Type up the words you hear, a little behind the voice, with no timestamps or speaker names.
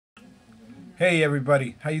Hey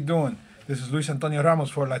everybody, how you doing? This is Luis Antonio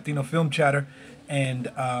Ramos for Latino Film Chatter, and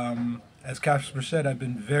as Casper said, I've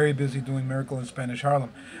been very busy doing Miracle in Spanish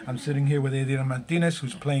Harlem. I'm sitting here with Adrian Martinez,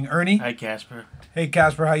 who's playing Ernie. Hi, Casper. Hey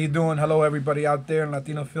Casper, how you doing? Hello everybody out there in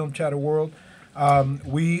Latino Film Chatter world.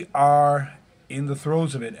 We are in the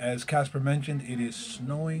throes of it. As Casper mentioned, it is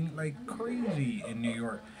snowing like crazy in New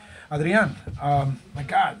York. Adrian, my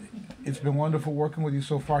God, it's been wonderful working with you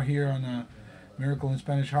so far here on Miracle in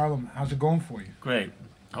Spanish Harlem. How's it going for you? Great.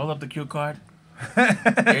 Hold up the cue card.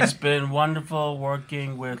 It's been wonderful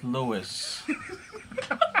working with Louis.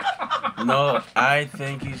 No, I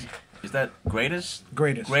think is that greatest?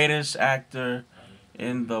 Greatest actor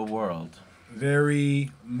in the world. Very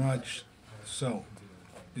much so.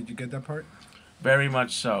 Did you get that part? Very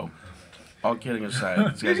much so. All kidding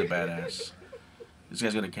aside, this guy's a badass. This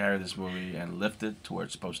guy's going to carry this movie and lift it to where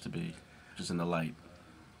it's supposed to be, just in the light.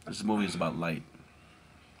 This movie is about light.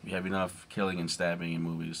 We have enough killing and stabbing in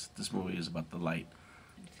movies. This movie is about the light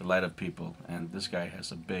of people, and this guy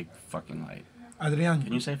has a big fucking light. Adrian,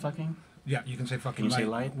 can you say fucking? Yeah, you can say fucking. Can you say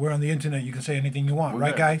light? We're on the internet. You can say anything you want,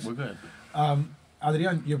 right, good. guys? We're good.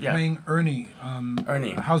 Adrian, you're playing Ernie.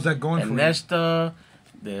 Ernie. How's that going for you? Ernesto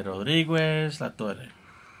de Rodriguez La Torre.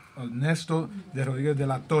 Ernesto de Rodriguez de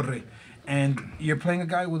la Torre. And you're playing a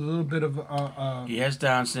guy with a little bit of... he has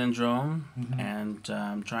Down syndrome, and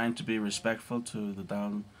I'm trying to be respectful to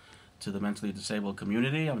the mentally disabled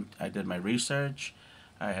community. I did my research.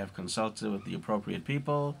 I have consulted with the appropriate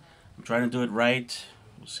people. I'm trying to do it right.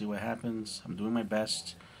 We'll see what happens. I'm doing my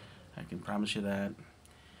best. I can promise you that.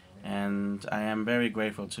 And I am very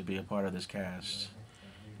grateful to be a part of this cast.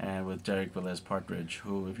 And with Derek Velez Partridge,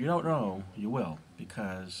 who, if you don't know, you will,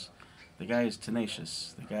 because... the guy is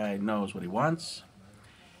tenacious. The guy knows what he wants,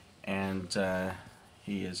 and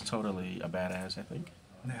he is totally a badass, I think.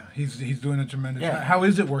 Yeah, he's doing a tremendous job. How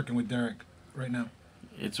is it working with Derek right now?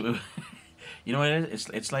 It's you know what it is?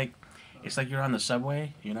 It's like you're on the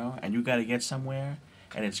subway, you know, and you got to get somewhere,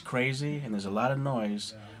 and it's crazy, and there's a lot of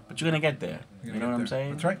noise, but you're gonna get there. You know what I'm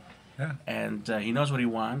saying? That's right. Yeah. And he knows what he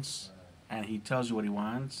wants, and he tells you what he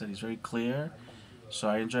wants, and he's very clear. So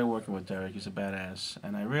I enjoy working with Derek. He's a badass,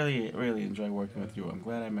 and I really, really enjoy working with you. I'm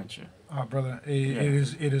glad I met you. Oh, brother,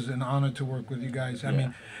 it is an honor to work with you guys. I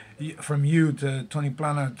mean, from you to Tony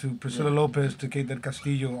Plana to Priscilla Lopez to Kate del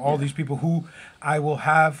Castillo, all these people who I will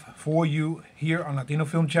have for you here on Latino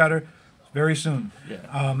Film Chatter very soon.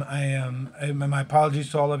 Yeah. My apologies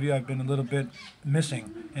to all of you. I've been a little bit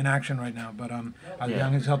missing in action right now, but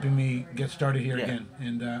Adrian is helping me get started here again,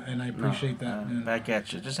 and I appreciate that. Back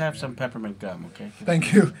at you. Just have some peppermint gum, okay?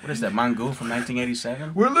 Thank you. What is that, Mangoo from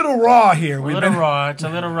 1987? We're a little raw here. We're a little raw. It's a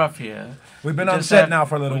little rough here. We've been on set now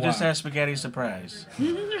for a little while. We just had spaghetti surprise.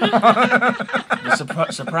 The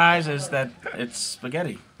surprise is that it's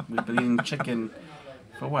spaghetti. We've been eating chicken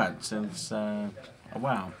for what? Since a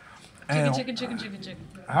while. Chicken.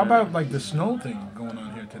 How about like the snow thing going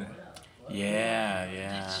on here today?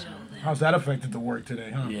 Yeah. How's that affected the work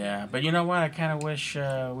today, huh? Yeah, but you know what? I kind of wish we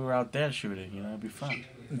were out there shooting. You know, it'd be fun.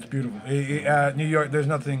 It's beautiful. New York, there's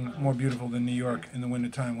nothing more beautiful than New York in the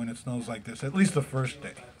wintertime when it snows like this, at least the first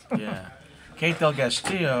day. Yeah. Kate del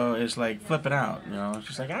Castillo is like flipping out, you know.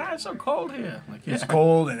 She's like, it's so cold here. Like, It's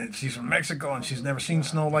cold, and she's from Mexico, and she's never seen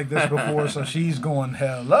snow like this before, so she's going,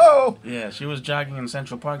 hello! Yeah, she was jogging in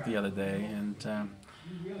Central Park the other day, and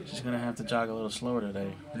she's going to have to jog a little slower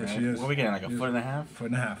today. Yes, she is. What are we getting, like a foot and a half?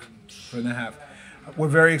 Foot and a half. We're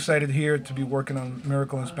very excited here to be working on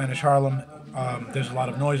Miracle in Spanish Harlem. There's a lot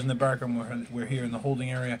of noise in the background. We're here in the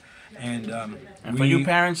holding area. And for you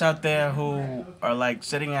parents out there who are like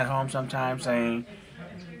sitting at home sometimes saying,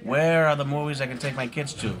 where are the movies I can take my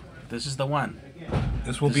kids to? This is the one.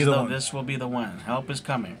 This will be the one. This will be the one. Help is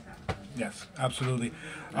coming. Yes, absolutely.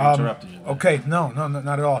 I interrupted you. Okay, no,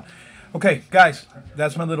 not at all. Okay, guys,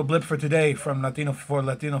 that's my little blip for today from Latino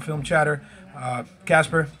Film Chatter.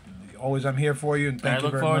 Casper, always I'm here for you, and thank you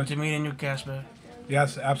very much. I look forward to meeting you, Casper.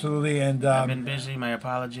 Yes, absolutely. And I've been busy. My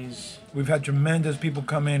apologies. We've had tremendous people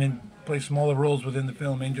come in and play smaller roles within the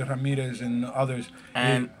film. Angel Ramirez and others.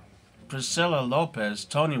 And Priscilla Lopez,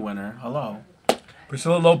 Tony winner. Hello.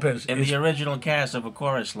 Priscilla Lopez in the original cast of A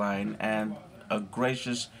Chorus Line, and a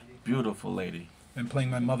gracious, beautiful lady. And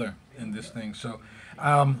playing my mother in this thing. So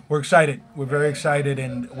we're excited. We're very excited,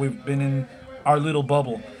 and we've been in our little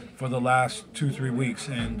bubble for the last 2-3 weeks,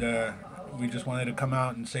 and we just wanted to come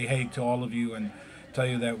out and say hey to all of you and tell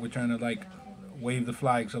you that we're trying to like wave the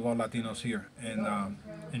flags of all Latinos here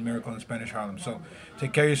in Miracle in Spanish Harlem. So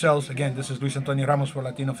take care of yourselves. Again, this is Luis Antonio Ramos for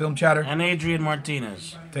Latino Film Chatter. And Adrian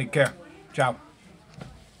Martinez. Take care. Ciao.